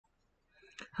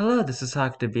Hello, this is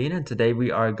Haku, and today we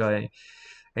are going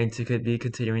to be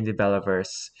continuing the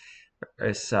Bellaverse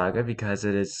saga because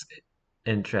it is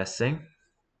interesting.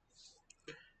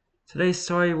 Today's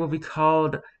story will be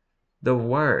called The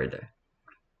Word.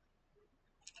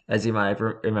 As you might have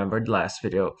remembered, last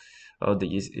video,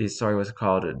 the story was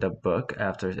called The Book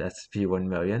after SP1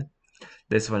 million.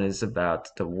 This one is about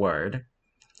The Word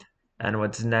and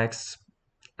what's next,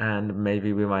 and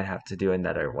maybe we might have to do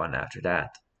another one after that.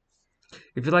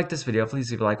 If you like this video,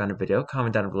 please leave a like on the video,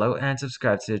 comment down below, and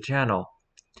subscribe to the channel.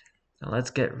 Now let's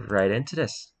get right into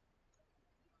this.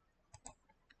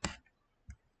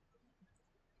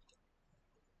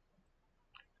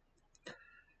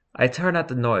 I turn at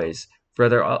the noise.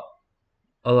 Brother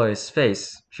Aloy's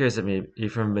face peers at me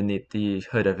from beneath the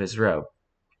hood of his robe.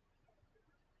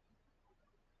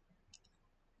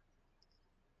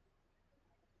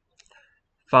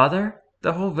 Father,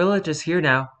 the whole village is here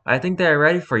now. I think they are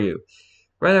ready for you.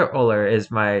 Brother Oler is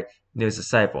my newest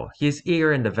disciple. He is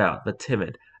eager and devout, but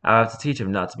timid. I'll have to teach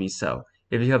him not to be so,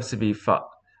 if he hopes to be father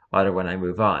when I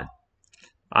move on.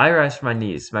 I rise from my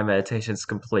knees, my meditations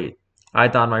complete. I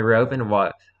don my robe and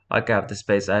walk out of the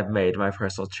space I have made my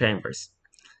personal chambers.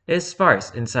 It is sparse.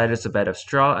 Inside is a bed of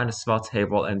straw and a small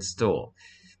table and stool.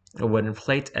 A wooden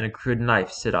plate and a crude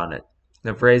knife sit on it.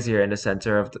 The brazier in the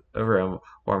center of the room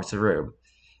warms the room.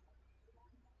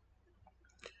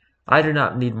 I do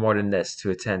not need more than this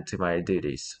to attend to my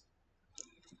duties.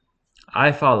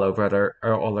 I follow Brother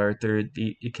Oler through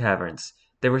the caverns.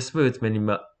 They were smoothed many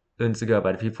moons ago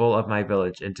by the people of my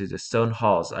village into the stone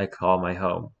halls I call my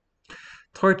home.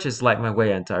 Torches light my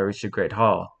way until I reach the great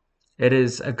hall. It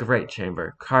is a great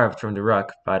chamber, carved from the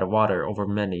rock by the water over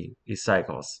many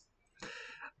cycles.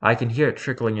 I can hear it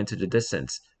trickling into the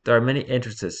distance. There are many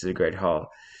entrances to the great hall,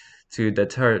 to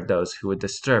deter those who would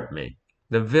disturb me.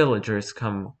 The villagers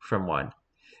come from one,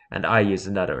 and I use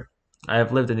another. I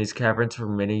have lived in these caverns for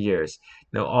many years,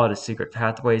 know all the secret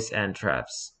pathways and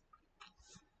traps.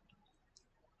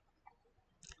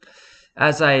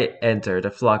 As I enter, the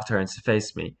flock turns to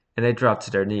face me, and they drop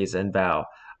to their knees and bow.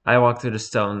 I walk through the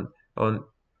stone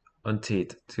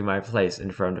teeth to my place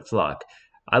in front of the flock.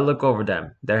 I look over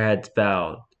them, their heads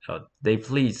bowed. They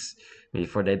please me,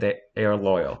 for they are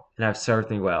loyal, and have served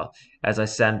me well, as I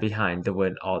stand behind the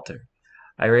wooden altar.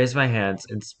 I raise my hands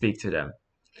and speak to them.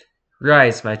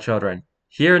 Rise, my children.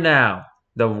 Hear now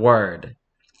the word.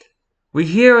 We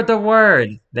hear the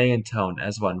word, they intone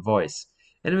as one voice.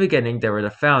 In the beginning, they were the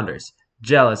founders.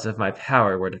 Jealous of my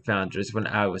power were the founders when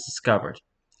I was discovered.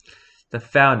 The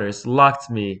founders locked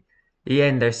me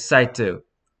in their situ.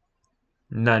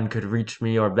 None could reach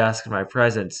me or bask in my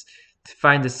presence. To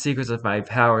find the secrets of my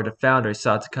power, the founders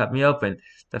sought to cut me open.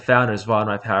 The founders wanted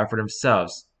my power for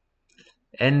themselves.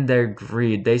 In their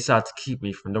greed, they sought to keep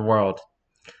me from the world.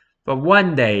 But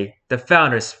one day, the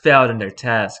founders failed in their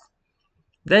task.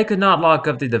 They could not lock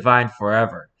up the divine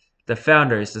forever. The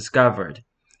founders discovered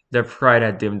their pride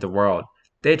had doomed the world.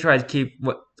 They tried to keep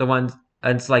the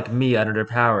ones like me under their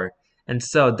power, and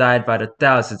so died by the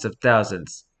thousands of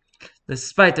thousands.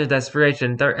 Despite their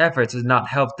desperation, their efforts did not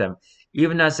help them.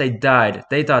 Even as they died,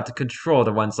 they thought to control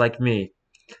the ones like me.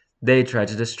 They tried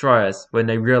to destroy us when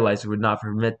they realized we would not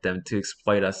permit them to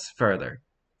exploit us further.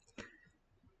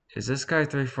 Is this guy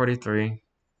 343?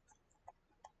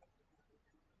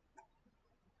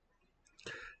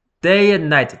 Day and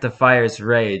night the fires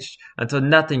raged, until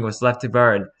nothing was left to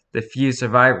burn. The few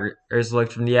survivors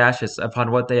looked from the ashes upon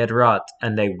what they had wrought,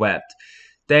 and they wept.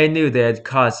 They knew they had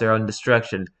caused their own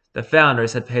destruction. The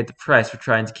founders had paid the price for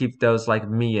trying to keep those like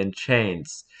me in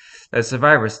chains. The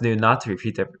survivors knew not to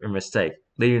repeat their mistake.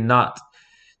 They knew not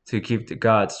to keep the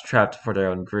gods trapped for their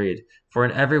own greed. For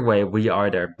in every way we are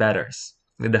their betters.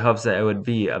 In the hopes that it would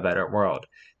be a better world,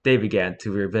 they began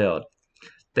to rebuild.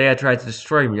 They had tried to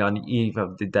destroy me on the eve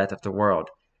of the death of the world,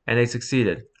 and they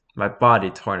succeeded. My body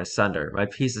torn asunder, my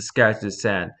pieces scattered to the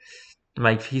sand.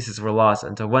 My pieces were lost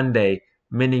until one day,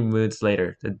 many moons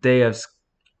later, the day of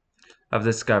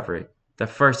discovery, the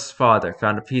first father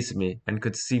found a piece of me and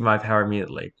could see my power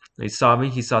immediately. When he saw me,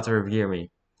 he sought to revere me,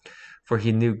 for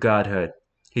he knew godhood.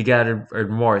 He gathered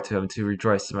more to him to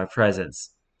rejoice in my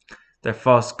presence. Their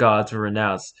false gods were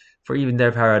renounced, for even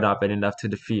their power had not been enough to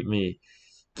defeat me.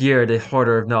 Gear, the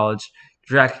hoarder of knowledge,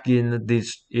 Drakgin, the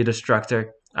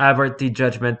indestructor, Albert, the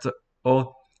judgmental,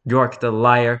 York, the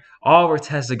liar, all were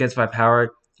tested against my power,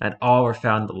 and all were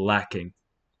found lacking.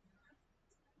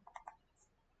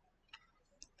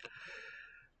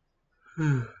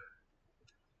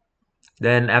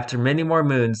 Then, after many more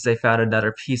moons, they found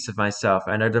another piece of myself,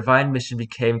 and our divine mission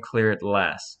became clear at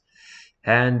last.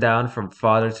 Hand down from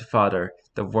father to father,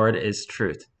 The word is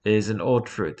truth. It is an old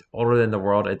truth, older than the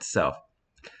world itself.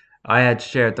 I had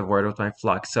shared the word with my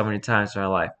flock so many times in my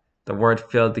life. The word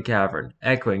filled the cavern,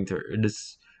 echoing through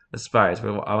the spires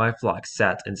where all my flock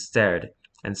sat and stared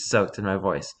and soaked in my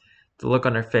voice. The look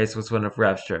on her face was one of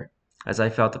rapture, as I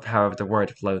felt the power of the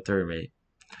word flow through me.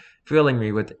 Filling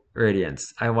me with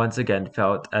radiance, I once again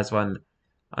felt as one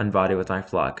body with my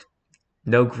flock.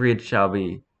 No greed shall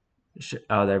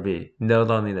there be, no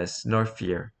loneliness, nor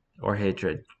fear, or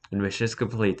hatred. When mission is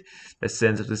complete, the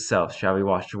sins of the self shall be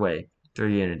washed away through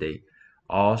unity.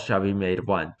 All shall be made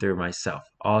one through myself.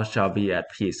 All shall be at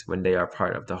peace when they are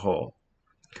part of the whole.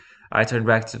 I turn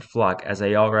back to the flock as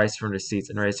they all rise from their seats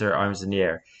and raise their arms in the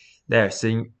air. There,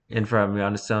 sitting in front of me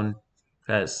on the stone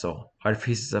pedestal, are the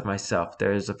pieces of myself.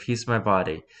 There is a piece of my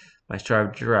body, my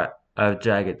sharp,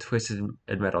 jagged, twisted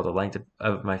metal the length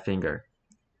of my finger.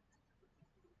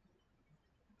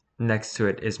 Next to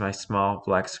it is my small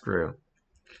black screw.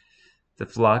 The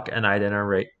flock and I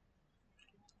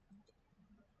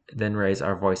then raise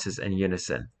our voices in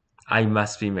unison. I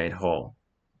must be made whole.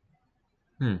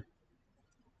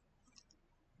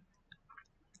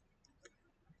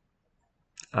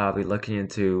 I'll be looking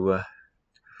into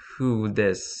who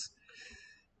this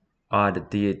odd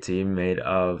deity made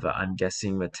of, I'm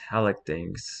guessing, metallic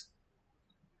things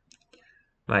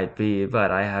might be,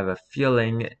 but I have a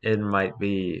feeling it might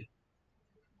be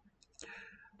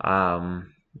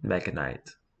Mechanite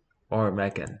or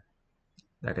Mechan.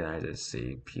 Mechanite is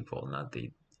the people, not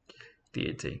the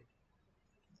deity.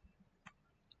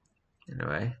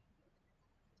 Anyway,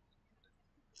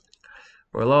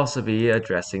 we'll also be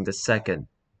addressing the second.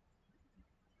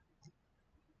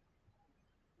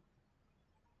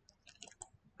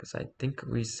 Because I think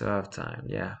we still have time.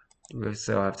 Yeah, we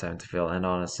still have time to fill. And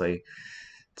honestly,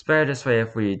 it's better this way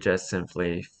if we just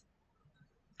simply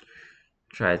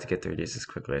try to get through these as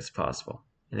quickly as possible.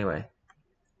 Anyway,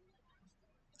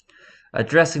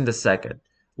 addressing the second,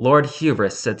 Lord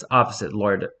Hubris sits opposite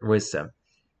Lord Wisdom.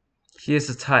 He is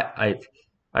the type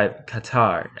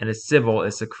Qatar, and his symbol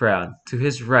is the crown. To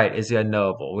his right is the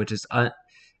unknowable, which is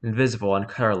invisible and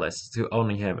colorless to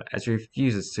only him, as he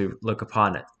refuses to look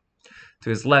upon it. To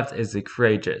his left is the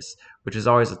courageous, which is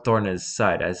always a thorn in his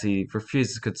side, as he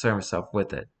refuses to concern himself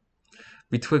with it.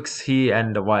 Betwixt he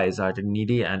and the wise are the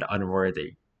needy and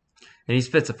unworthy, and he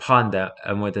spits upon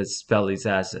them with his belly's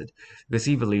acid, because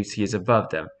he believes he is above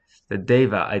them. The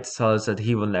Devaites tell us that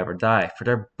he will never die, for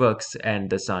their books and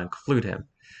does not include him.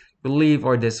 Believe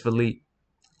or disbelieve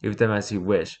them as you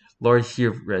wish. Lord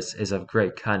Hubris is of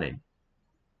great cunning.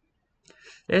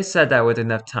 It is said that with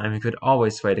enough time he could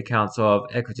always sway the Council of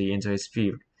Equity into his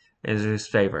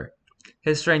favor.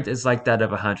 His strength is like that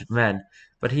of 100 men,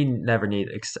 but he never need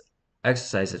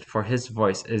exercise it, for his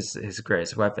voice is his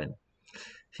greatest weapon.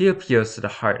 He appeals to the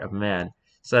heart of man,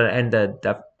 so that in the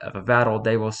depth of a battle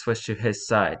they will switch to his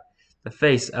side. The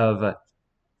face of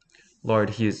Lord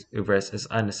Hubris is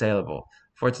unassailable,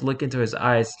 for to look into his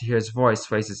eyes and hear his voice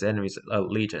sways his enemies'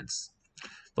 allegiance.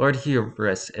 Lord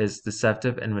Hubris is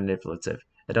deceptive and manipulative,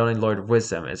 and only Lord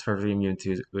Wisdom is perfectly immune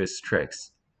to his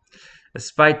tricks.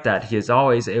 Despite that, he is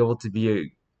always able to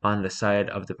be on the side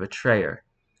of the betrayer,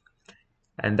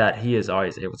 and that he is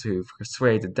always able to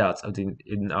persuade the doubts of the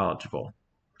knowledgeable.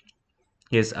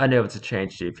 He is unable to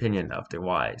change the opinion of the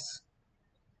wise.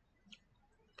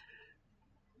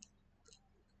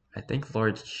 I think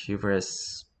Lord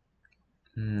Hubris...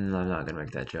 I'm not going to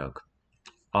make that joke.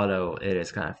 Although it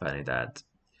is kind of funny that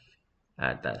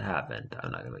that happened.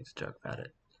 I'm not going to make a joke about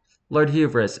it. Lord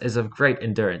Hubris is of great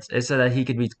endurance. It is said that he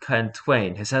can be cut in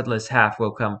twain. His headless half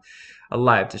will come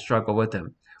alive to struggle with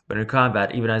him. When in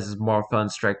combat, even as his mortal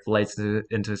foes strike blades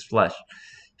into his flesh,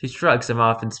 he shrugs them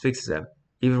off and speaks to them.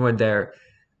 Even when there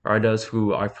are those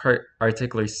who are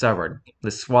particularly stubborn,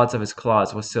 the swats of his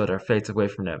claws will seal their fates away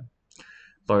from them.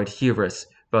 Lord Hubris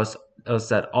boasts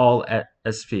that all at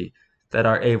SP that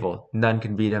are able, none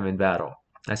can beat him in battle,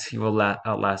 as he will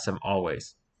outlast them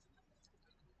always.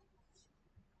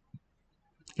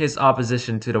 His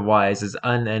opposition to the wise is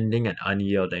unending and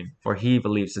unyielding, for he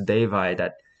believes the Devi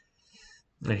that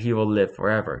he will live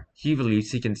forever. He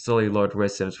believes he can sully Lord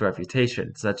Wisdom's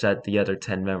reputation, such that the other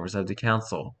 10 members of the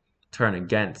council turn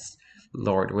against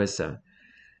Lord Wisdom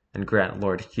and grant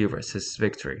Lord Hubris his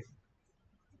victory.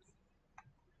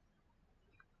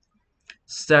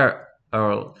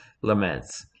 Sterile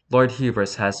laments. Lord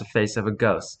Hubris has the face of a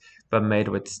ghost, but made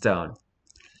with stone.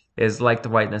 It is like the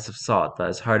whiteness of salt, but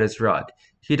as hard as rock.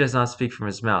 He does not speak from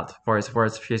his mouth, for his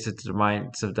words pierce into the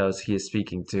minds of those he is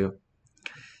speaking to.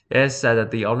 It is said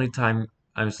that the only times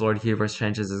Lord Hubris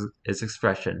changes his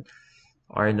expression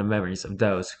are in the memories of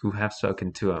those who have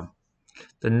spoken to him.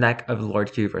 The neck of Lord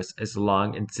Hubris is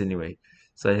long and sinewy,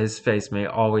 so that his face may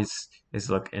always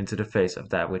look into the face of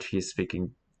that which he is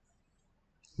speaking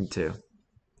into.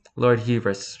 Lord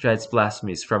Hubris sheds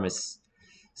blasphemies from his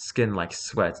skin like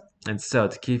sweat, and so,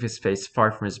 to keep his face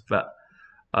far from his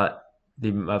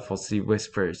the muffles he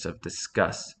whispers of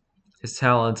disgust. His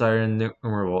talons are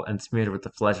innumerable and smeared with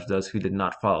the flesh of those who did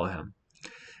not follow him,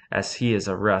 as he is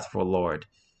a wrathful lord.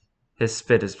 His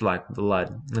spit is black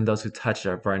blood, and those who touch it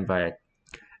are burned by it.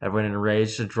 And when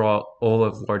enraged to draw, all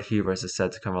of Lord Hubris is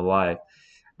said to come alive,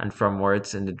 and from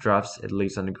words in the drops it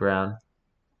leaves on the ground.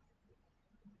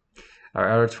 Our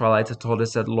outer twilights have told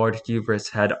us that Lord Hubris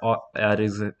has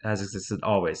existed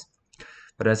always,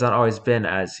 but has not always been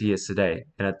as he is today.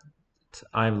 In a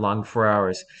time long before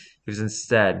ours, he was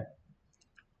instead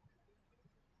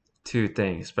two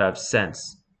things, but have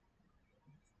since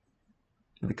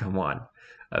become one.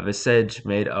 A visage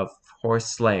made of horse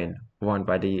slain, worn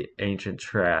by the ancient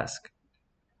Trask.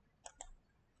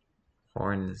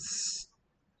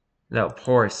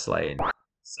 Porcelain. Sorry,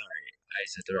 I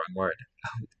said the wrong word.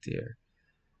 Oh dear.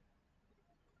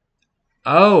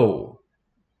 Oh!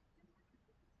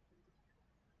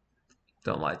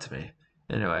 Don't lie to me.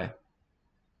 Anyway.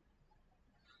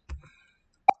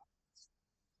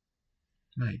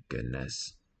 My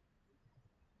goodness.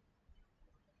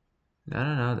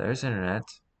 No, there's internet.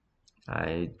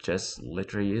 I just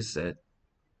literally used it.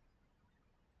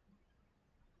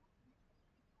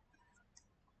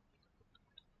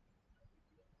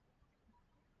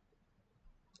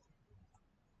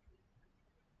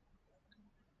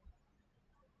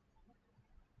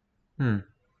 Hmm.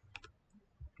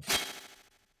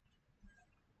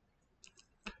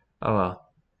 Oh well.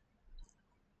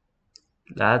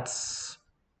 That's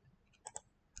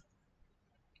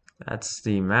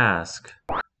the mask.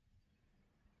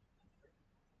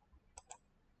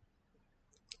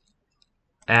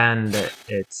 And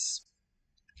it's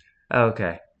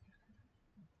okay.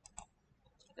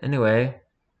 Anyway,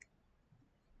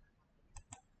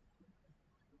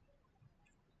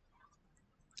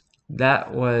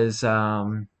 that was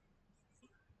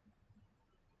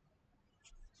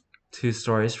two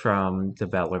stories from the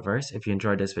Battlerverse. If you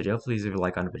enjoyed this video, please leave a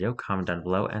like on the video, comment down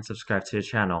below, and subscribe to the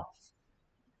channel.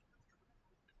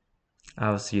 I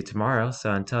will see you tomorrow,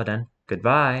 so until then,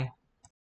 goodbye!